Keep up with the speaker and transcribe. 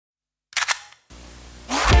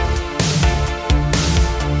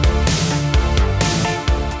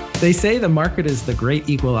They say the market is the great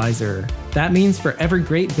equalizer. That means for every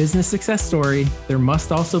great business success story, there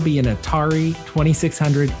must also be an Atari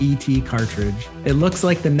 2600 ET cartridge. It looks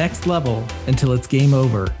like the next level until it's game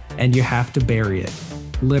over and you have to bury it.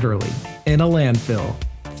 Literally, in a landfill.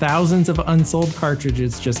 Thousands of unsold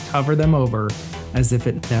cartridges just cover them over as if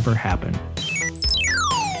it never happened.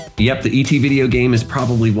 Yep, the ET video game is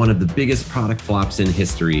probably one of the biggest product flops in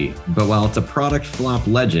history. But while it's a product flop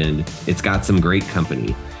legend, it's got some great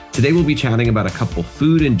company. Today we'll be chatting about a couple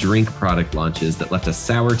food and drink product launches that left a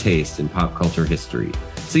sour taste in pop culture history.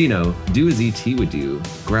 So, do as ET would do,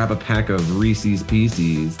 grab a pack of Reese's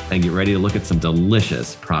Pieces and get ready to look at some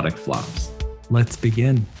delicious product flops. Let's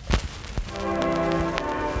begin.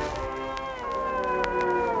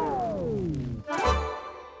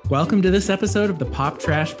 Welcome to this episode of the Pop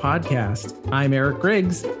Trash Podcast. I'm Eric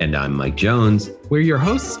Griggs. And I'm Mike Jones. We're your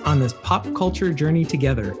hosts on this pop culture journey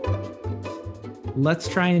together. Let's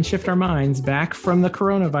try and shift our minds back from the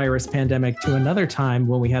coronavirus pandemic to another time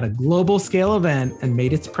when we had a global scale event and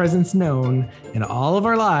made its presence known in all of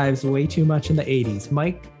our lives way too much in the 80s.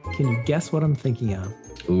 Mike, can you guess what I'm thinking of?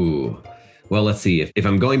 Ooh. Well, let's see. If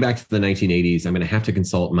I'm going back to the 1980s, I'm going to have to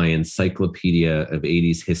consult my encyclopedia of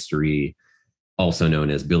 80s history, also known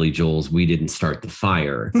as Billy Joel's We Didn't Start the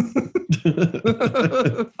Fire.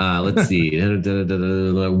 Let's see.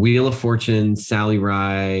 Wheel of Fortune, Sally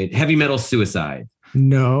Ride, Heavy Metal Suicide.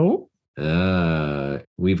 No.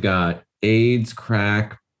 We've got AIDS,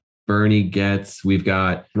 crack, Bernie Getz. We've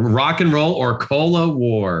got Rock and Roll or Cola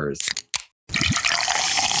Wars.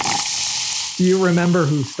 Do you remember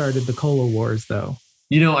who started the Cola Wars, though?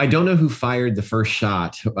 I don't know who fired the first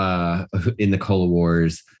shot in the Cola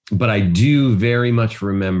Wars, but I do very much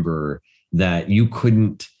remember that you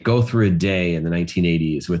couldn't go through a day in the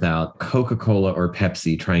 1980s without Coca-Cola or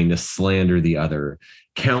Pepsi trying to slander the other.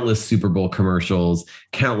 Countless Super Bowl commercials,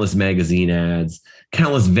 countless magazine ads,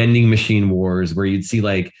 countless vending machine wars where you'd see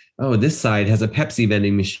like, oh, this side has a Pepsi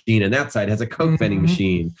vending machine and that side has a Coke vending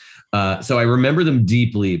machine. So I remember them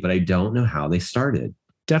deeply, but I don't know how they started.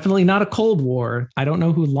 Definitely not a Cold War. I don't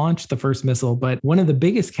know who launched the first missile, but one of the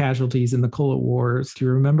biggest casualties in the Cola Wars. Do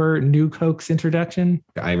you remember New Coke's introduction?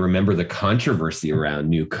 I remember the controversy around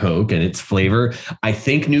New Coke and its flavor. I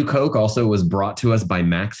think New Coke also was brought to us by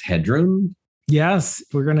Max Headroom. Yes,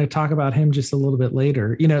 we're going to talk about him just a little bit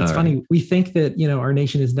later. It's funny. Right. We think that, our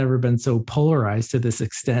nation has never been so polarized to this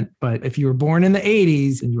extent. But if you were born in the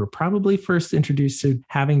 80s and you were probably first introduced to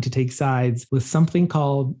having to take sides with something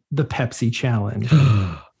called the Pepsi Challenge.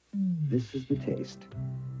 This is the taste.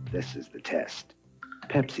 This is the test.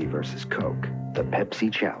 Pepsi versus Coke, the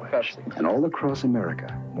Pepsi Challenge. Pepsi. And all across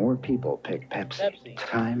America, more people pick Pepsi.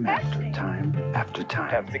 Time after time after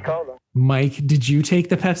time. Pepsi Cola. Mike, did you take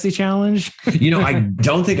the Pepsi Challenge? I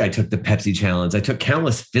don't think I took the Pepsi Challenge. I took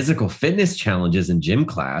countless physical fitness challenges in gym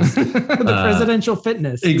class. The presidential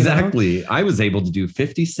fitness. Exactly. I was able to do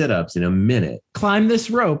 50 sit-ups in a minute. Climb this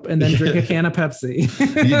rope and then drink a can of Pepsi.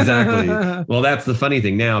 Exactly. Well, that's the funny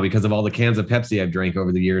thing now, because of all the cans of Pepsi I've drank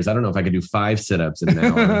over the years. I don't know if I could do 5 sit-ups in an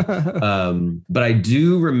hour. But I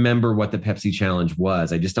do remember what the Pepsi Challenge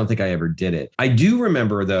was. I just don't think I ever did it. I do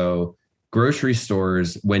remember, though, grocery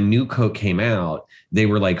stores, when New Coke came out, they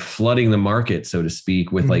were like flooding the market, so to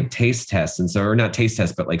speak, with like taste tests. And so, or not taste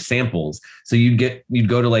tests, but like samples. So you'd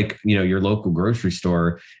go to like, your local grocery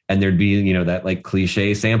store and there'd be, that like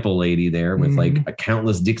cliche sample lady there with like a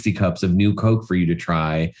countless Dixie cups of New Coke for you to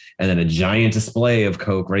try. And then a giant display of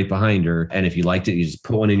Coke right behind her. And if you liked it, you just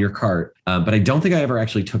put one in your cart. But I don't think I ever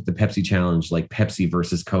actually took the Pepsi Challenge, like Pepsi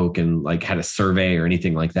versus Coke, and like had a survey or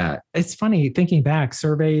anything like that. It's funny thinking back,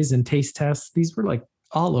 surveys and taste tests, these were like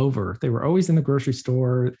all over. They were always in the grocery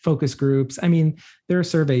store, focus groups. I mean, there are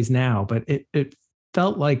surveys now, but it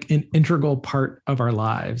felt like an integral part of our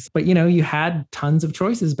lives. But, you had tons of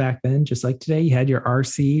choices back then, just like today. You had your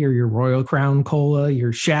RC or your Royal Crown Cola,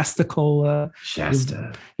 your Shasta Cola,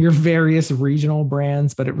 your various regional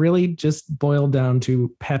brands. But it really just boiled down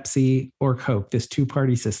to Pepsi or Coke, this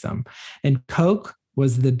two-party system. And Coke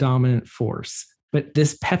was the dominant force. But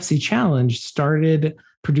this Pepsi Challenge started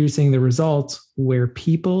producing the results where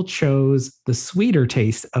people chose the sweeter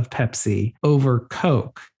taste of Pepsi over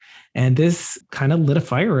Coke. And this kind of lit a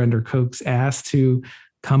fire under Coke's ass to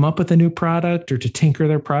come up with a new product or to tinker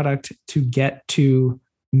their product to get to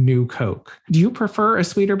New Coke. Do you prefer a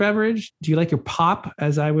sweeter beverage? Do you like your pop,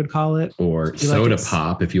 as I would call it? Or soda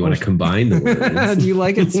pop, if you want to combine the words. Do you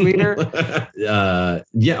like it sweeter?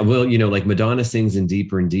 Yeah, well, like Madonna sings in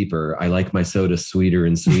Deeper and Deeper. I like my soda sweeter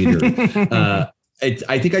and sweeter.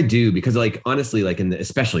 I think I do, because like, honestly, like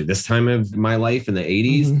especially this time of my life in the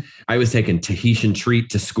 80s, I was taking Tahitian Treat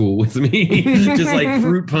to school with me, just like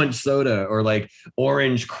fruit punch soda or like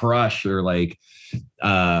Orange Crush or like,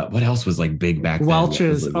 what else was like big back then?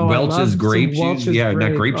 Welch's. Welch's grape juice. Welch's Yeah, grape.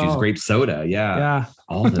 not grape juice, grape soda. Yeah. Yeah.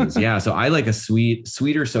 All those. Yeah. So I like a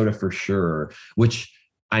sweeter soda for sure, which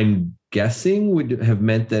I'm guessing would have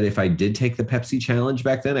meant that if I did take the Pepsi challenge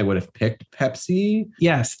back then, I would have picked Pepsi.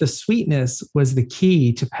 Yes, the sweetness was the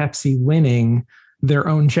key to Pepsi winning their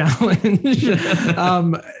own challenge.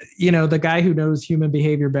 The guy who knows human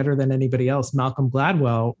behavior better than anybody else, Malcolm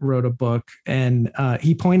Gladwell, wrote a book, and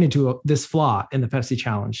he pointed to this flaw in the Pepsi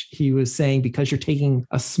challenge. He was saying, because you're taking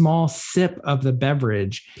a small sip of the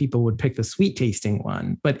beverage, people would pick the sweet tasting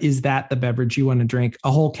one. But is that the beverage you want to drink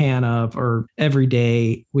a whole can of, or every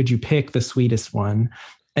day would you pick the sweetest one?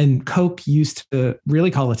 And Coke used to really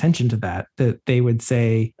call attention to that they would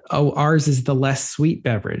say, oh, ours is the less sweet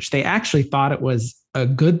beverage. They actually thought it was a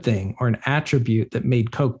good thing or an attribute that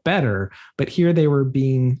made Coke better. But here they were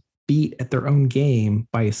being beat at their own game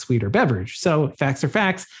by a sweeter beverage. So facts are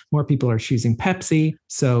facts. More people are choosing Pepsi.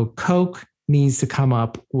 So Coke needs to come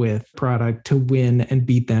up with product to win and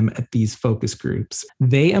beat them at these focus groups.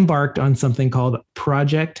 They embarked on something called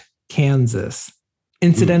Project Kansas.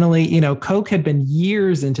 Incidentally, Coke had been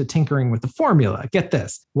years into tinkering with the formula. Get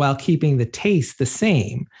this, while keeping the taste the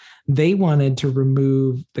same. They wanted to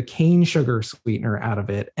remove the cane sugar sweetener out of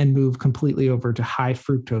it and move completely over to high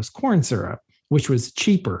fructose corn syrup, which was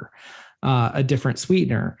cheaper, a different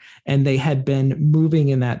sweetener. And they had been moving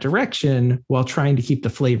in that direction while trying to keep the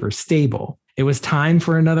flavor stable. It was time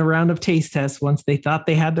for another round of taste tests once they thought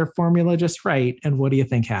they had their formula just right. And what do you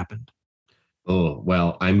think happened? Oh,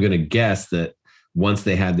 well, I'm going to guess that once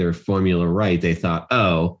they had their formula right, they thought,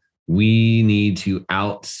 oh, we need to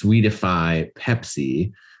out-sweetify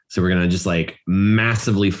Pepsi. So we're going to just like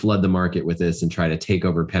massively flood the market with this and try to take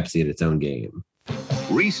over Pepsi at its own game.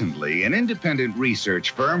 Recently, an independent research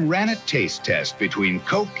firm ran a taste test between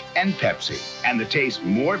Coke and Pepsi. And the taste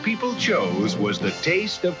more people chose was the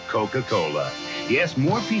taste of Coca-Cola. Yes,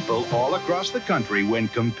 more people all across the country, when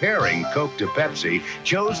comparing Coke to Pepsi,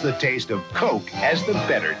 chose the taste of Coke as the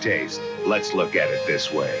better taste. Let's look at it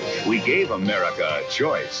this way. We gave America a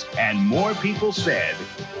choice, and more people said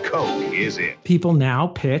Coke is it. People now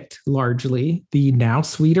picked largely the now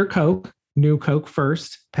sweeter Coke, new Coke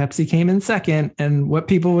first, Pepsi came in second, and what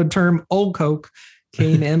people would term old Coke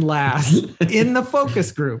came in last in the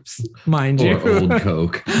focus groups, mind you. Or old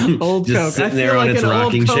Coke. Old just Coke. Sitting there on its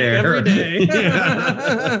rocking chair. Every day.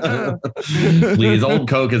 Please, old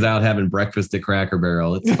Coke is out having breakfast at Cracker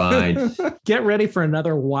Barrel. It's fine. Get ready for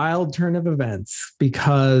another wild turn of events,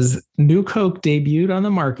 because new Coke debuted on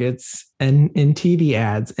the markets and in TV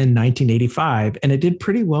ads in 1985, and it did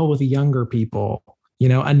pretty well with younger people.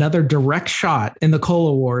 Another direct shot in the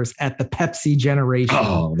cola wars at the Pepsi generation.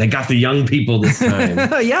 Oh, they got the young people this time.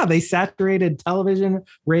 Yeah, they saturated television,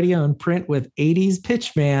 radio, and print with 80s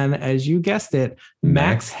pitchman, as you guessed it,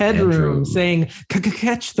 Max Headroom, saying,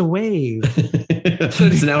 catch the wave. So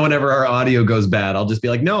now whenever our audio goes bad, I'll just be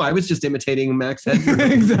like, no, I was just imitating Max Headroom.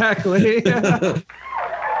 Exactly.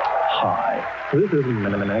 Hi, this is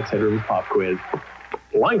Max Headroom's pop quiz.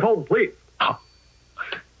 Blindfold, please.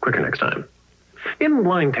 Quicker next time. In the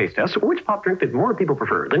blind taste test, which pop drink did more people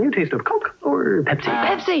prefer? The new taste of Coke or Pepsi?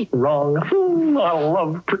 Pepsi. Wrong. I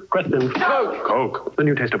love trick questions. Coke. Coke. The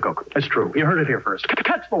new taste of Coke. It's true. You heard it here first.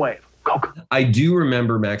 Catch the wave. Coke. I do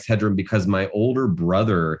remember Max Headroom because my older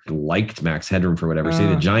brother liked Max Headroom for whatever. So he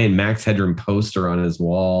had a giant Max Headroom poster on his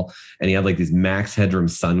wall, and he had like these Max Headroom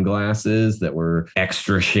sunglasses that were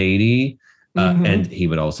extra shady. And he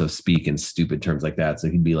would also speak in stupid terms like that. So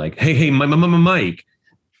he'd be like, hey, Mike.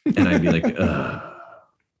 And I'd be like, ugh.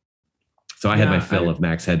 So I had my fill of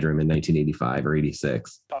Max Headroom in 1985 or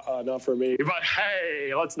 86. Not for me. But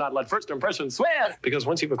hey, let's not let first impressions sway. Because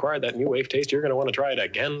once you've acquired that new wave taste, you're going to want to try it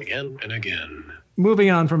again, and again. Moving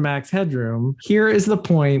on from Max Headroom, here is the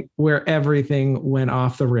point where everything went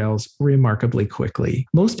off the rails remarkably quickly.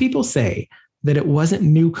 Most people say that it wasn't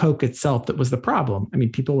new Coke itself that was the problem. I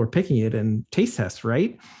mean, people were picking it in taste tests,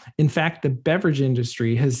 right? In fact, the beverage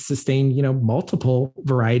industry has sustained, multiple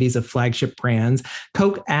varieties of flagship brands.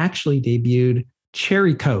 Coke actually debuted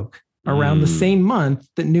Cherry Coke around the same month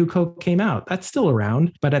that new Coke came out. That's still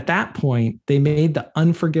around. But at that point, they made the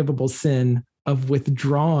unforgivable sin of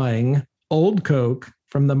withdrawing old Coke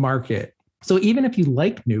from the market. So even if you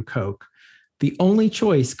like new Coke, the only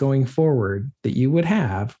choice going forward that you would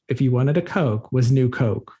have if you wanted a Coke was new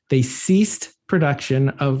Coke. They ceased production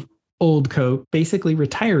of old Coke, basically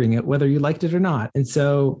retiring it, whether you liked it or not. And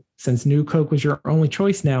so since new Coke was your only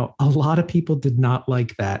choice now, a lot of people did not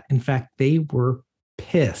like that. In fact, they were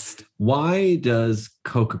pissed. Why does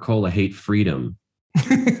Coca-Cola hate freedom?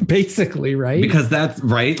 Basically, right? Because that's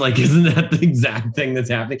right. Like, isn't that the exact thing that's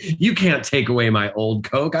happening? You can't take away my old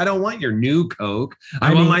Coke. I don't want your new Coke.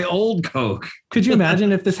 I want my old Coke. Could you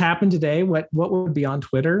imagine if this happened today? What would be on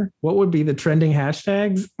Twitter? What would be the trending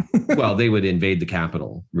hashtags? Well, they would invade the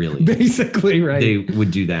Capitol, really. Basically, right. They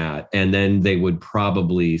would do that. And then they would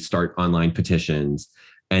probably start online petitions.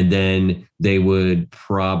 And then they would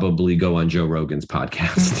probably go on Joe Rogan's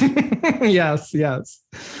podcast. Yes.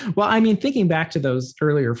 Well, I mean, thinking back to those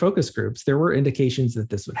earlier focus groups, there were indications that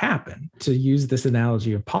this would happen. To use this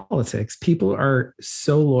analogy of politics, people are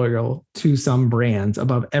so loyal to some brands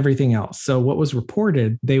above everything else. So what was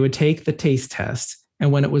reported, they would take the taste test.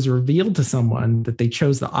 And when it was revealed to someone that they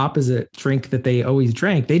chose the opposite drink that they always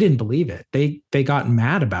drank, they didn't believe it. They got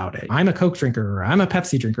mad about it. I'm a Coke drinker, or I'm a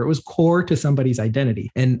Pepsi drinker. It was core to somebody's identity,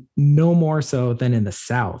 and no more so than in the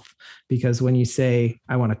South. Because when you say,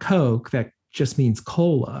 I want a Coke, that just means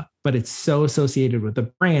cola, but it's so associated with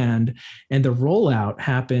the brand. And the rollout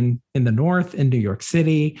happened in the North, in New York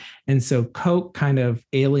City. And so Coke kind of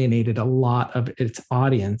alienated a lot of its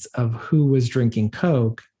audience of who was drinking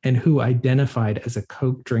Coke and who identified as a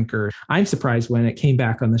Coke drinker. I'm surprised when it came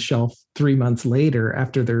back on the shelf 3 months later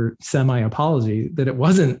after their semi-apology that it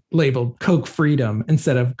wasn't labeled Coke Freedom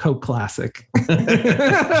instead of Coke Classic.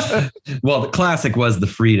 Well, the classic was the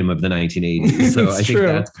freedom of the 1980s. So I think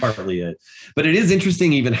that's partly it. But it is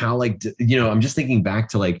interesting even how, like, I'm just thinking back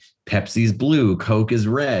to like Pepsi's blue, Coke is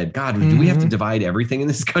red. God, do we have to divide everything in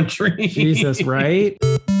this country? Jesus, right?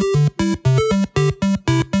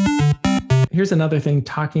 Here's another thing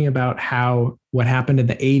talking about how what happened in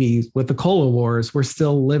the 80s with the cola wars, we're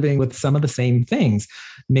still living with some of the same things,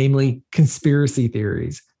 namely conspiracy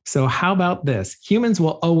theories. So how about this? Humans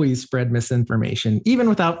will always spread misinformation, even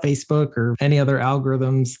without Facebook or any other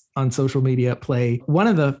algorithms on social media at play. One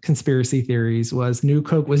of the conspiracy theories was New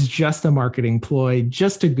Coke was just a marketing ploy,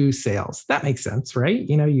 just to goose sales. That makes sense, right?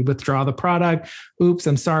 You withdraw the product. Oops,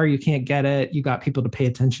 I'm sorry, you can't get it. You got people to pay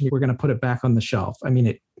attention. We're going to put it back on the shelf. I mean,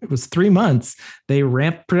 it was 3 months. They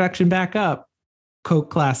ramped production back up. Coke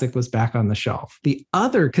Classic was back on the shelf. The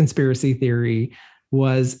other conspiracy theory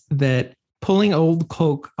was that pulling old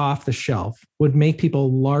Coke off the shelf would make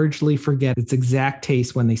people largely forget its exact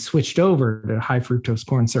taste when they switched over to high fructose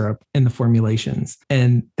corn syrup in the formulations.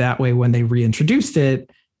 And that way, when they reintroduced it,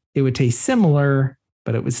 it would taste similar,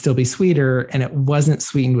 but it would still be sweeter, and it wasn't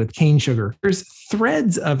sweetened with cane sugar. There's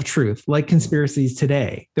threads of truth, like conspiracies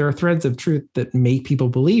today. There are threads of truth that make people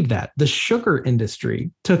believe that. The sugar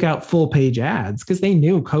industry took out full page ads because they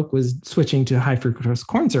knew Coke was switching to high fructose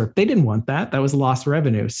corn syrup. They didn't want that. That was lost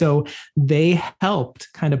revenue. So they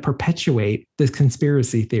helped kind of perpetuate this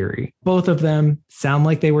conspiracy theory. Both of them sound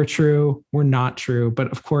like they were true, were not true.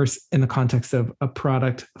 But of course, in the context of a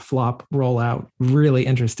product flop rollout, really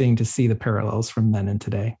interesting to see the parallels from then and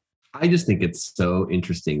today. I just think it's so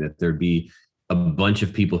interesting that there'd be a bunch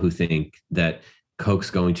of people who think that Coke's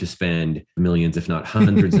going to spend millions, if not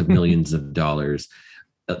hundreds of millions of dollars,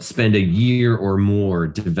 spend a year or more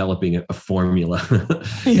developing a formula,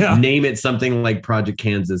 name it something like Project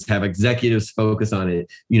Kansas, have executives focus on it,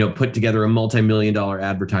 put together a multi-million-dollar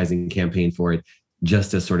advertising campaign for it,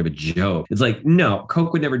 just as sort of a joke. It's like, no,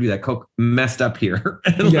 Coke would never do that. Coke messed up here.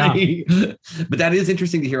 But that is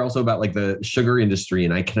interesting to hear also about like the sugar industry.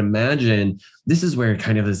 And I can imagine this is where it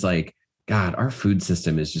kind of is like, God, our food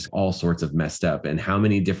system is just all sorts of messed up, and how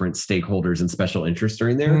many different stakeholders and special interests are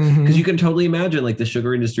in there. Because you can totally imagine like the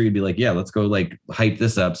sugar industry would be like, yeah, let's go like hype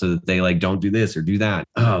this up so that they like don't do this or do that.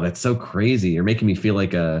 Oh, that's so crazy. You're making me feel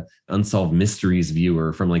like a Unsolved Mysteries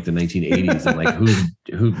viewer from like the 1980s and like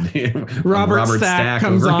who Robert Stack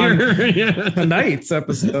comes on. Tonight's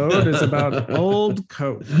episode is about old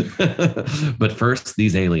Coke. But first,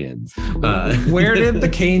 these aliens. Where did the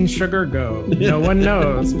cane sugar go? No one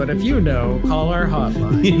knows, but if you know, call our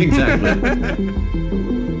hotline. Exactly.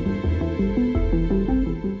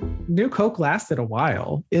 New Coke lasted a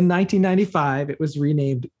while. In 1995, it was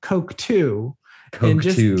renamed Coke 2. Coke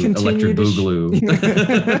 2, Electric Boogaloo.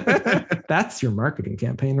 That's your marketing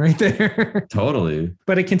campaign right there. Totally.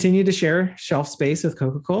 But it continued to share shelf space with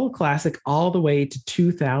Coca-Cola Classic all the way to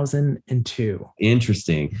 2002.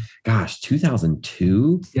 Interesting. Gosh,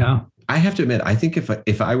 2002? Yeah. I have to admit, I think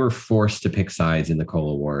if I were forced to pick sides in the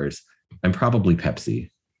cola wars, I'm probably Pepsi.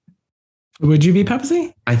 Would you be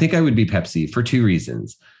Pepsi? I think I would be Pepsi for two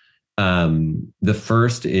reasons. The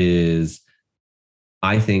first is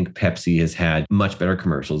I think Pepsi has had much better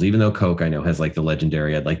commercials, even though Coke, I know, has like the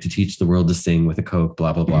legendary, I'd like to teach the world to sing with a Coke,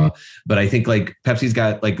 blah, blah, blah. But I think like Pepsi's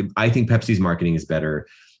got like, I think Pepsi's marketing is better.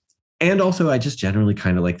 And also I just generally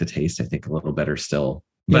kind of like the taste, I think a little better still.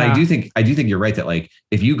 But I do think you're right that like,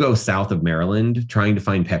 if you go south of Maryland, trying to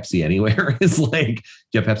find Pepsi anywhere is like,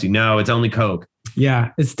 yeah, Pepsi. No, it's only Coke.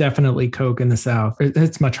 Yeah, it's definitely Coke in the South.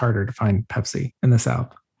 It's much harder to find Pepsi in the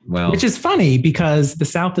South. Well, which is funny because the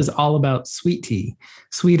South is all about sweet tea,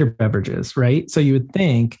 sweeter beverages, right? So you would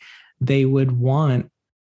think they would want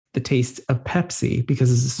the taste of Pepsi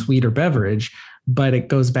because it's a sweeter beverage, but it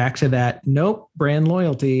goes back to that, nope, brand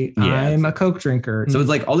loyalty. Yeah, I'm a Coke drinker. So it's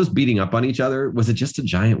like all this beating up on each other. Was it just a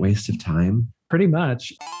giant waste of time? Pretty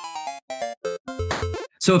much.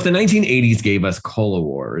 So if the 1980s gave us Cola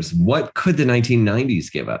Wars, what could the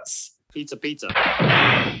 1990s give us? Pizza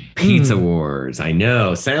Wars. I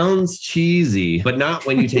know. Sounds cheesy, but not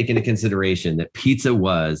when you take into consideration that pizza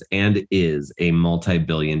was and is a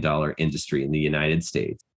multi-billion-dollar industry in the United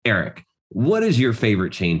States. Eric, what is your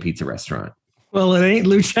favorite chain pizza restaurant? Well, it ain't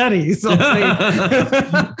Luchetti's.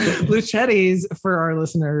 Luchetti's, for our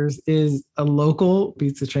listeners, is a local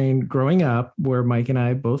pizza chain growing up where Mike and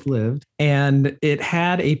I both lived. And it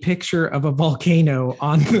had a picture of a volcano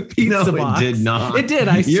on the pizza box. No, it did not. It did.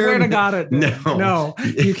 I swear to God it did. No.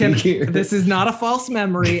 You can. This is not a false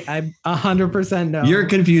memory. I 100% know. You're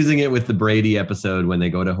confusing it with the Brady episode when they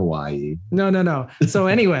go to Hawaii. No. So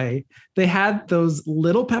anyway, they had those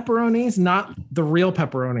little pepperonis, not the real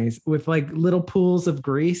pepperonis, with like little pools of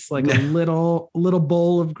grease, like a little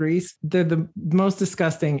bowl of grease. They're the most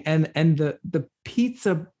disgusting. And the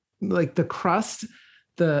pizza, like the crust,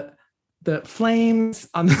 the flames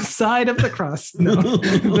on the side of the crust. No,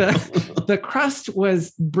 the crust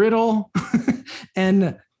was brittle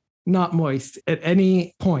and not moist at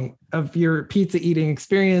any point of your pizza eating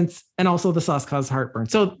experience. And also the sauce caused heartburn.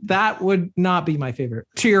 So that would not be my favorite.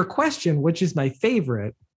 To your question, which is my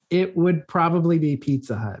favorite, it would probably be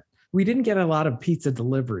Pizza Hut. We didn't get a lot of pizza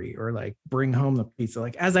delivery or like bring home the pizza.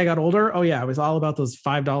 Like as I got older, oh yeah, I was all about those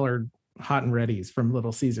 $5 hot and readies from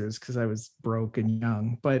Little Caesars because I was broke and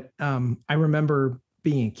young. But I remember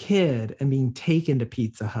being a kid and being taken to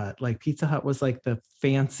Pizza Hut. Like Pizza Hut was like the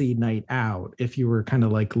fancy night out if you were kind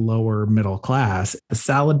of like lower middle class. The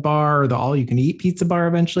salad bar, the all-you-can-eat pizza bar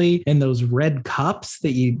eventually, and those red cups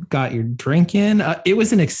that you got your drink in. It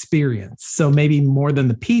was an experience. So maybe more than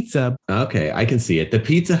the pizza. Okay, I can see it. The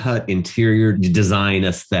Pizza Hut interior design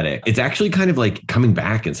aesthetic. It's actually kind of like coming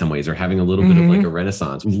back in some ways or having a little bit of like a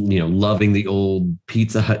renaissance. You know, loving the old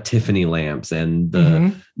Pizza Hut Tiffany lamps and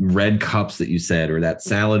the red cups that you said, or that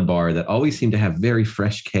salad bar that always seemed to have very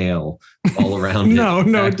fresh kale all around it. No,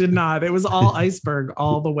 it did not. It was all iceberg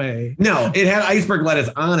all the way. No, it had iceberg lettuce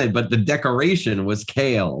on it, but the decoration was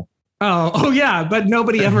kale. Oh yeah, but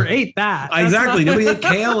nobody ever ate that. Exactly. Nobody ate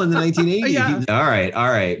kale in the 1980s. Yeah. All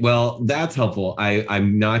right. Well, that's helpful.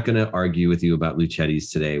 I'm not going to argue with you about Luchetti's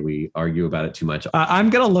today. We argue about it too much. I'm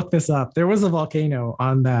going to look this up. There was a volcano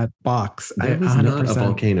on that box. There was not a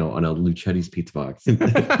volcano on a Luchetti's pizza box. Now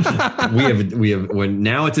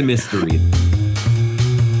it's a mystery.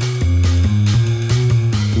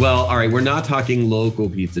 Well, all right, we're not talking local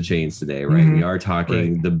pizza chains today, right? We are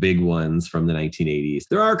talking the big ones from the 1980s.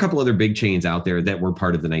 There are a couple other big chains out there that were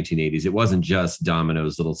part of the 1980s. It wasn't just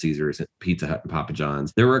Domino's, Little Caesars, Pizza Hut, and Papa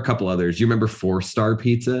John's. There were a couple others. Do you remember 4-Star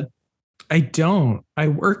Pizza? I don't. I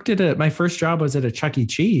worked my first job was at a Chuck E.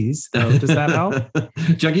 Cheese. So does that help?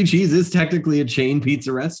 Chuck E. Cheese is technically a chain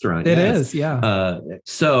pizza restaurant. It is, yeah.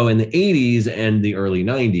 So in the 80s and the early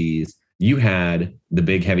 90s, you had the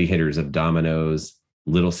big heavy hitters of Domino's,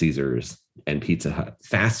 Little Caesars, and Pizza Hut.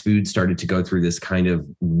 Fast food started to go through this kind of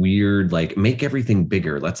weird, like, make everything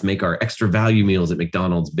bigger. Let's make our extra value meals at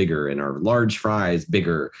McDonald's bigger and our large fries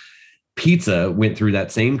bigger. Pizza went through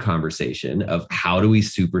that same conversation of how do we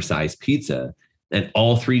supersize pizza? And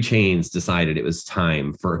all three chains decided it was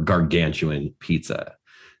time for a gargantuan pizza.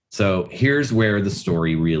 So here's where the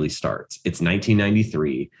story really starts. It's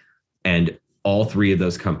 1993, and all three of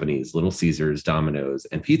those companies, Little Caesars, Domino's,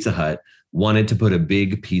 and Pizza Hut, wanted to put a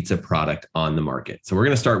big pizza product on the market. So we're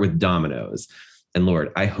going to start with Domino's. And Lord,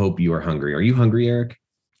 I hope you are hungry. Are you hungry, Eric?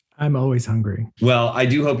 I'm always hungry. Well, I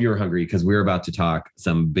do hope you're hungry because we're about to talk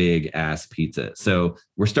some big ass pizza. So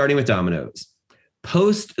we're starting with Domino's.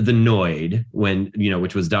 Post the Noid,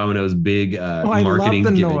 which was Domino's big marketing. I love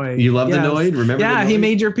the Noid. You love the Noid? Remember? Yeah, he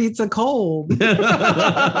made your pizza cold.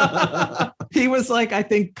 He was like, I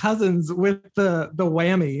think, cousins with the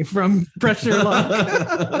whammy from Pressure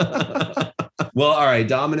Luck. Well, all right.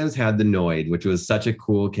 Domino's had the Noid, which was such a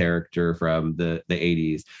cool character from the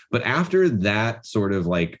 80s. But after that sort of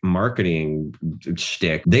like marketing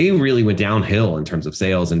shtick, they really went downhill in terms of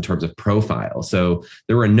sales, in terms of profile. So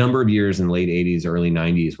there were a number of years in the late 80s, early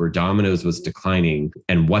 90s where Domino's was declining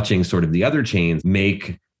and watching sort of the other chains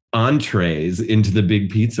make entrees into the big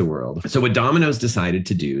pizza world. So what Domino's decided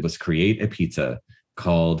to do was create a pizza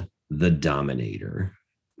called the Dominator.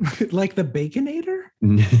 Like the Baconator?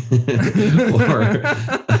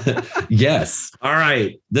 Or yes. All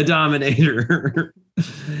right. The Dominator.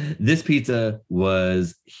 This pizza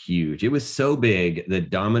was huge. It was so big that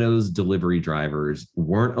Domino's delivery drivers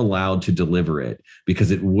weren't allowed to deliver it because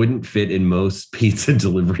it wouldn't fit in most pizza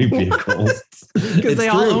delivery vehicles. Because they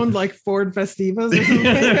all owned like Ford Festivas or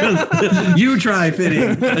something. You try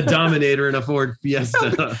fitting a Dominator in a Ford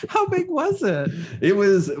Fiesta. How big was it? It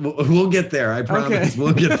was, we'll get there. I promise. Okay.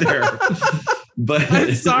 We'll get there. But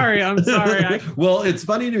I'm sorry. Well, it's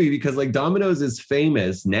funny to me because like Domino's is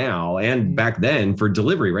famous now and back then for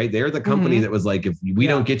delivery, right? They're the company that was like, if we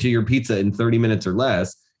don't get you your pizza in 30 minutes or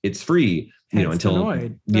less, it's free. Until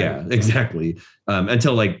exactly.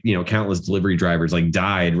 Until like, countless delivery drivers like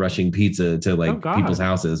died rushing pizza to like people's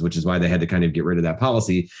houses, which is why they had to kind of get rid of that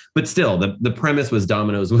policy. But still, the premise was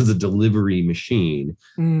Domino's was a delivery machine.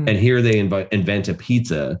 And here they invent a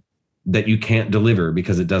pizza that you can't deliver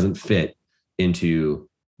because it doesn't fit into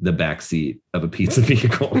the back seat of a pizza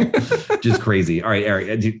vehicle. Just crazy. All right,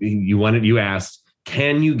 Eric, you asked,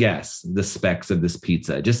 can you guess the specs of this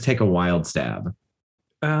pizza? Just take a wild stab.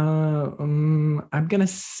 I'm going to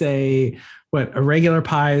say a regular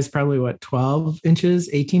pie is probably 12 inches,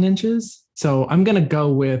 18 inches. So I'm going to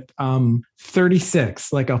go with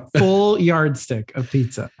 36, like a full yardstick of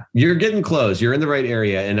pizza. You're getting close. You're in the right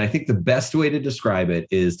area. And I think the best way to describe it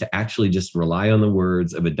is to actually just rely on the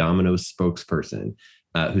words of a Domino's spokesperson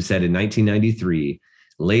who said in 1993,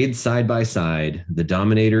 laid side by side, the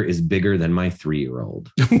Dominator is bigger than my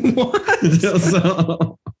 3-year-old. What?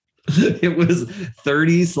 It was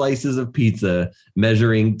 30 slices of pizza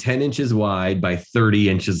measuring 10 inches wide by 30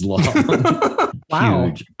 inches long. Wow.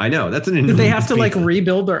 Huge. I know. That's an Did they have to like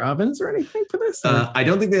rebuild their ovens or anything for this? I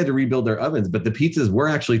don't think they had to rebuild their ovens, but the pizzas were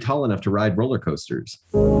actually tall enough to ride roller coasters.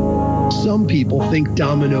 Some people think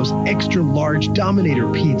Domino's extra large Dominator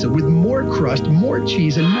pizza with more crust, more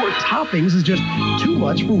cheese, and more toppings is just too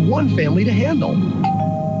much for one family to handle.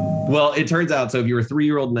 Well, it turns out, so if you were a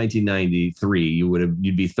 3-year-old in 1993,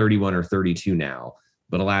 you'd be 31 or 32 now.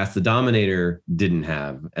 But alas, the Dominator didn't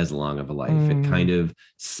have as long of a life. It kind of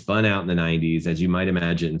spun out in the 90s, as you might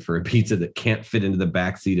imagine, for a pizza that can't fit into the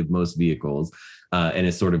backseat of most vehicles and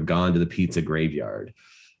has sort of gone to the pizza graveyard.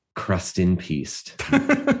 Crust in peace.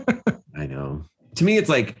 I know. To me, it's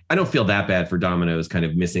like, I don't feel that bad for Domino's kind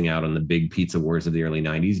of missing out on the big pizza wars of the early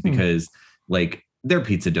 90s because like their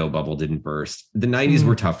pizza dough bubble didn't burst. The 90s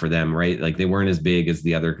were tough for them, right? Like they weren't as big as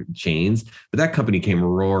the other chains, but that company came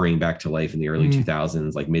roaring back to life in the early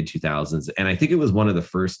 2000s, like mid 2000s. And I think it was one of the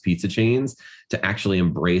first pizza chains to actually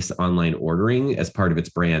embrace online ordering as part of its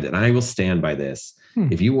brand. And I will stand by this.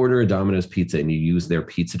 If you order a Domino's pizza and you use their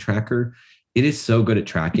pizza tracker, it is so good at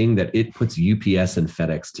tracking that it puts UPS and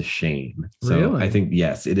FedEx to shame. So really? I think,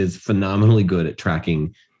 yes, it is phenomenally good at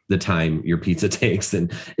tracking the time your pizza takes.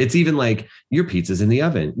 And it's even like your pizza's in the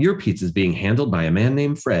oven. Your pizza's being handled by a man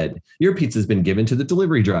named Fred. Your pizza's been given to the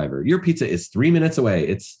delivery driver. Your pizza is 3 minutes away.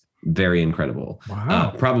 It's very incredible.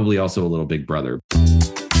 Wow. Probably also a little Big Brother.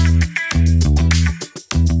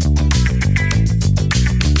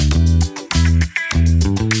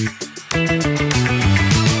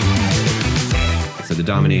 So the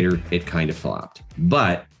Dominator, it kind of flopped,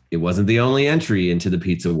 but it wasn't the only entry into the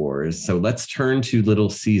pizza wars. So let's turn to Little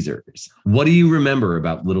Caesars. What do you remember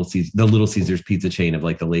about the Little Caesars pizza chain of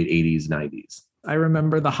like the late 80s, 90s? I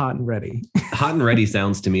remember the Hot and Ready. Hot and Ready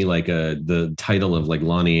sounds to me like the title of like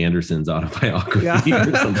Lonnie Anderson's autobiography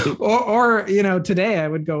or something. or today I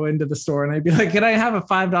would go into the store and I'd be like, can I have a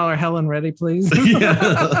 $5 Helen Ready, please?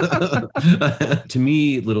 To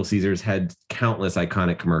me, Little Caesars had countless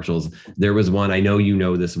iconic commercials. There was one, I know you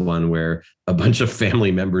know this one, where a bunch of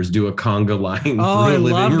family members do a conga line. Oh, I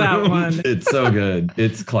love that one. It's so good.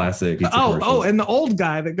 It's classic. And the old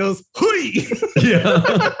guy that goes, hooey.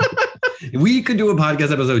 Yeah. We could do a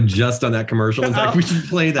podcast episode just on that commercial. In fact, we should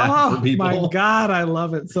play that for people. Oh my God, I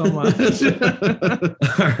love it so much.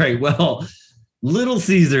 All right. Well, Little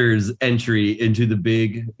Caesars' entry into the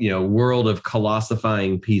big, world of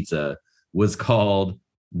colossifying pizza was called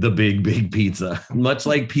the big pizza. Much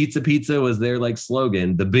like pizza was their like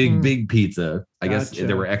slogan, the big pizza. I guess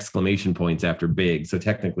there were exclamation points after big. So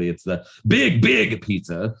technically it's the big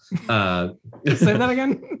pizza. Say that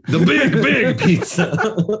again. The big pizza.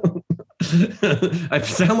 I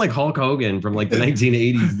sound like Hulk Hogan from like the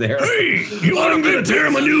 1980s there. Hey, I'm going to tear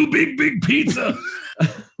him a new big pizza.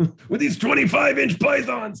 With these 25-inch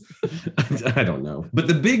pythons. I don't know. But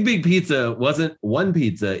the big pizza wasn't one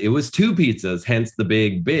pizza. It was two pizzas, hence the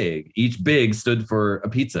big. Each big stood for a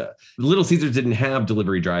pizza. Little Caesars didn't have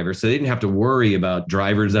delivery drivers, so they didn't have to worry about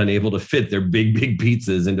drivers unable to fit their big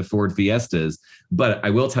pizzas into Ford Fiestas. But I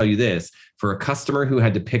will tell you this, for a customer who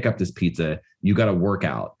had to pick up this pizza, you got to work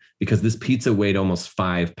out because this pizza weighed almost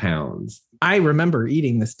 5 pounds. I remember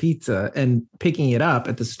eating this pizza and picking it up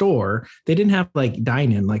at the store. They didn't have like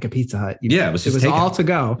dine-in like a Pizza Hut. It was all to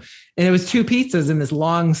go. And it was 2 pizzas in this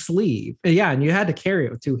long sleeve. Yeah, and you had to carry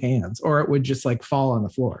it with 2 hands or it would just like fall on the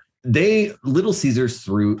floor. Little Caesars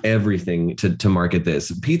threw everything to market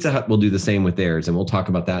this. Pizza Hut will do the same with theirs, and we'll talk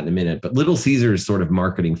about that in a minute. But Little Caesars sort of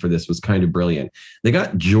marketing for this was kind of brilliant. They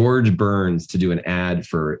got George Burns to do an ad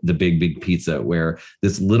for the big pizza, where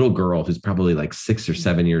this little girl who's probably like 6 or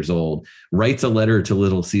 7 years old writes a letter to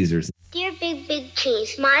Little Caesars. Dear big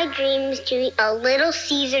cheese, my dream is to eat a Little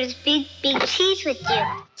Caesars big cheese with you.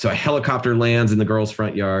 So a helicopter lands in the girl's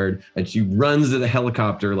front yard, and she runs to the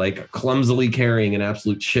helicopter, like clumsily carrying an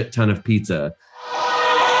absolute shit ton of pizza.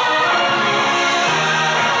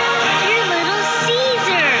 Dear Little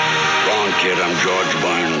Caesar. Wrong, kid. I'm George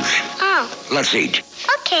Burns. Oh. Let's eat.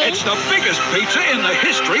 Okay. It's the biggest pizza in the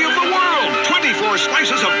history of the world. 24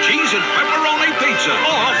 slices of cheese and pepperoni pizza,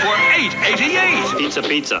 all for $8.88.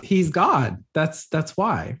 Pizza. He's God. That's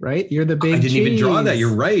why, right? You're the big. I didn't cheese. even draw that.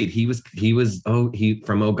 You're right. He was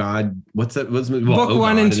from Oh God. What's that? Book Oh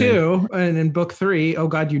 1 and 2, and in book 3, Oh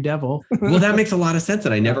God, you devil. Well, that makes a lot of sense,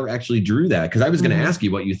 and I never actually drew that because I was going to ask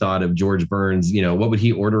you what you thought of George Burns. You know, what would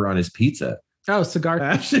he order on his pizza? Oh, cigar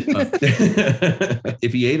ash.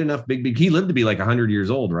 If he ate enough big, he lived to be like 100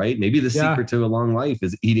 years old, right? Maybe the secret to a long life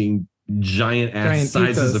is eating giant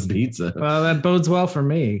sizes of pizza. Well, that bodes well for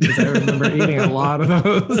me because I remember eating a lot of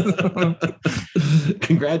those.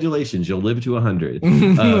 Congratulations, you'll live to 100.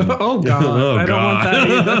 Oh God, I don't want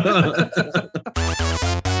that either.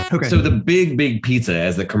 Okay. So the big pizza,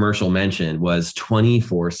 as the commercial mentioned, was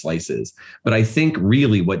 24 slices. But I think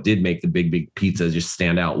really what did make the big pizza just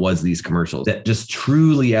stand out was these commercials that just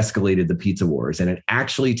truly escalated the pizza wars. And it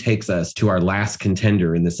actually takes us to our last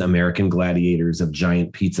contender in this American Gladiators of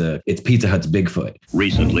giant pizza. It's Pizza Hut's Bigfoot.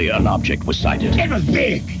 Recently, an object was sighted. It was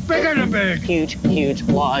big. Bigger than big. Huge,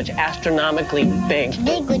 large, astronomically big.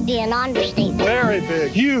 Big would be an understatement. Very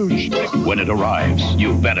big. Huge. When it arrives,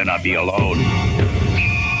 you better not be alone.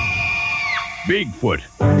 Bigfoot.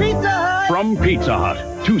 Pizza Hut. From Pizza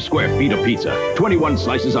Hut. 2 square feet of pizza. 21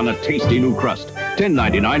 slices on a tasty new crust.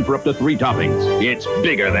 $10.99 for up to 3 toppings. It's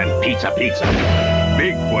bigger than pizza.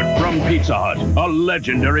 Bigfoot from Pizza Hut. A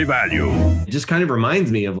legendary value. It just kind of reminds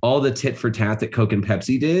me of all the tit for tat that Coke and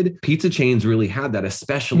Pepsi did. Pizza chains really had that,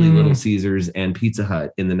 especially Little Caesars and Pizza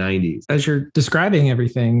Hut in the 90s. As you're describing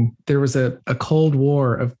everything, there was a Cold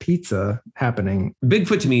War of pizza happening.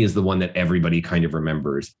 Bigfoot to me is the one that everybody kind of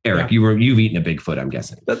remembers. Eric, you've eaten a Bigfoot, I'm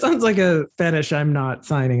guessing. That sounds like a fetish I'm not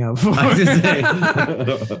signing up for.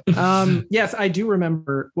 Yes, I do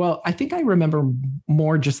remember. Well, I think I remember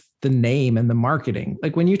more just the name and the marketing.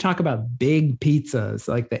 Like when you talk about big pizzas,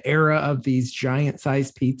 like the era of these giant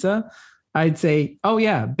sized pizza, I'd say, oh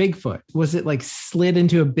yeah, Bigfoot. Was it like slid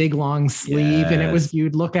into a big long sleeve? Yes. And it was,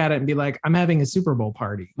 you'd look at it and be like, I'm having a Super Bowl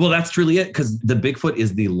party. Well, that's truly it. Because the Bigfoot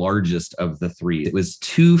is the largest of the 3. It was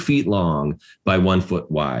 2 feet long by 1 foot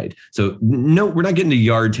wide. So no, we're not getting to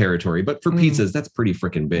yard territory, but for pizzas, that's pretty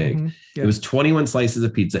freaking big. Yeah. It was 21 slices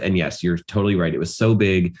of pizza. And yes, you're totally right. It was so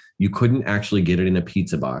big, you couldn't actually get it in a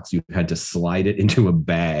pizza box. You had to slide it into a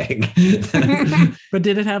bag. But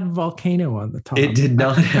did it have a volcano on the top? It did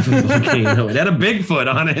not have a volcano. It had a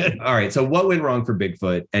Bigfoot on it. All right. So what went wrong for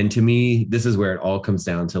Bigfoot? And to me, this is where it all comes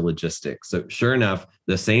down to logistics. So sure enough,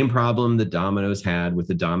 the same problem that Domino's had with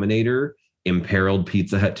the Dominator imperiled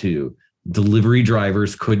Pizza Hut too. Delivery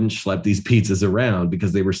drivers couldn't schlep these pizzas around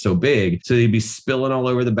because they were so big. So they'd be spilling all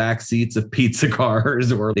over the back seats of pizza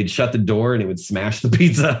cars, or they'd shut the door and it would smash the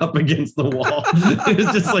pizza up against the wall. It was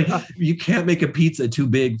just like, you can't make a pizza too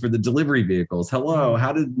big for the delivery vehicles. Hello.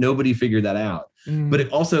 How did nobody figure that out? But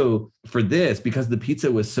it also, for this, because the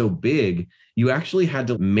pizza was so big, you actually had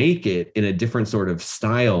to make it in a different sort of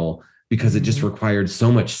style because it just required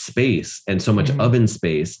so much space and so much oven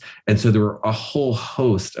space. And so there were a whole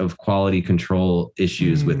host of quality control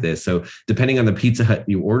issues with this. So depending on the Pizza Hut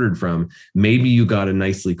you ordered from, maybe you got a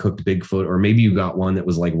nicely cooked Bigfoot, or maybe you got one that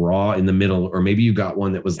was like raw in the middle, or maybe you got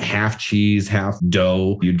one that was half cheese, half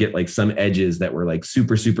dough. You'd get like some edges that were like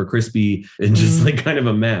super, super crispy and just like kind of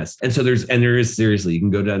a mess. And so there is seriously, you can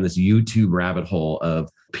go down this YouTube rabbit hole of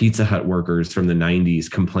Pizza Hut workers from the 90s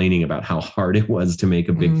complaining about how hard it was to make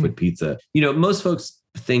a Bigfoot pizza. You know, most folks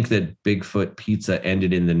think that Bigfoot pizza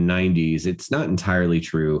ended in the 90s. It's not entirely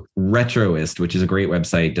true. Retroist, which is a great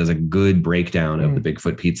website, does a good breakdown of the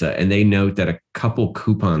Bigfoot pizza. And they note that a couple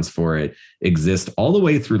coupons for it exist all the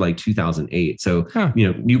way through like 2008. So, you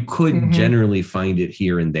know, you could generally find it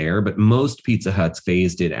here and there, but most Pizza Huts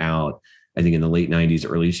phased it out, I think in the late 90s,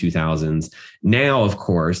 early 2000s. Now, of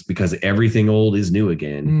course, because everything old is new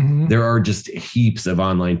again, there are just heaps of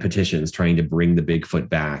online petitions trying to bring the Bigfoot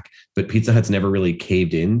back. But Pizza Hut's never really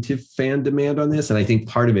caved into fan demand on this. And I think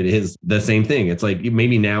part of it is the same thing. It's like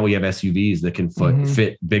maybe now we have SUVs that can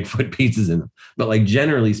fit Bigfoot pizzas in them. But like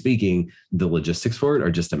generally speaking, the logistics for it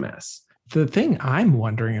are just a mess. The thing I'm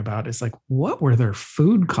wondering about is like, what were their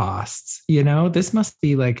food costs? You know, this must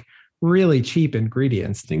be like really cheap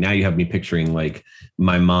ingredients. Now you have me picturing like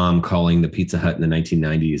my mom calling the Pizza Hut in the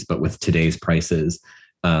 1990s, but with today's prices.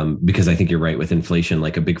 Because I think you're right, with inflation,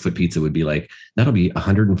 like a Bigfoot pizza would be like, that'll be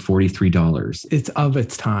 $143. It's of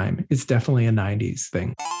its time. It's definitely a 90s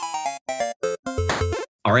thing.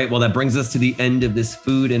 All right, well, that brings us to the end of this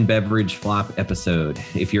food and beverage flop episode.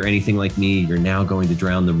 If you're anything like me, you're now going to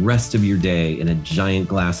drown the rest of your day in a giant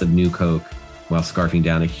glass of new Coke while scarfing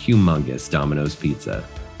down a humongous Domino's pizza.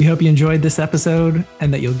 We hope you enjoyed this episode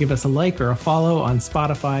and that you'll give us a like or a follow on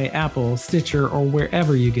Spotify, Apple, Stitcher, or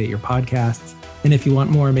wherever you get your podcasts. And if you want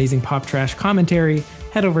more amazing Pop Trash commentary,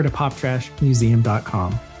 head over to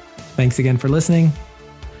poptrashmuseum.com. Thanks again for listening.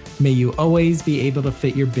 May you always be able to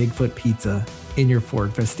fit your Bigfoot pizza in your Ford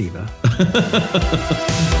Festiva.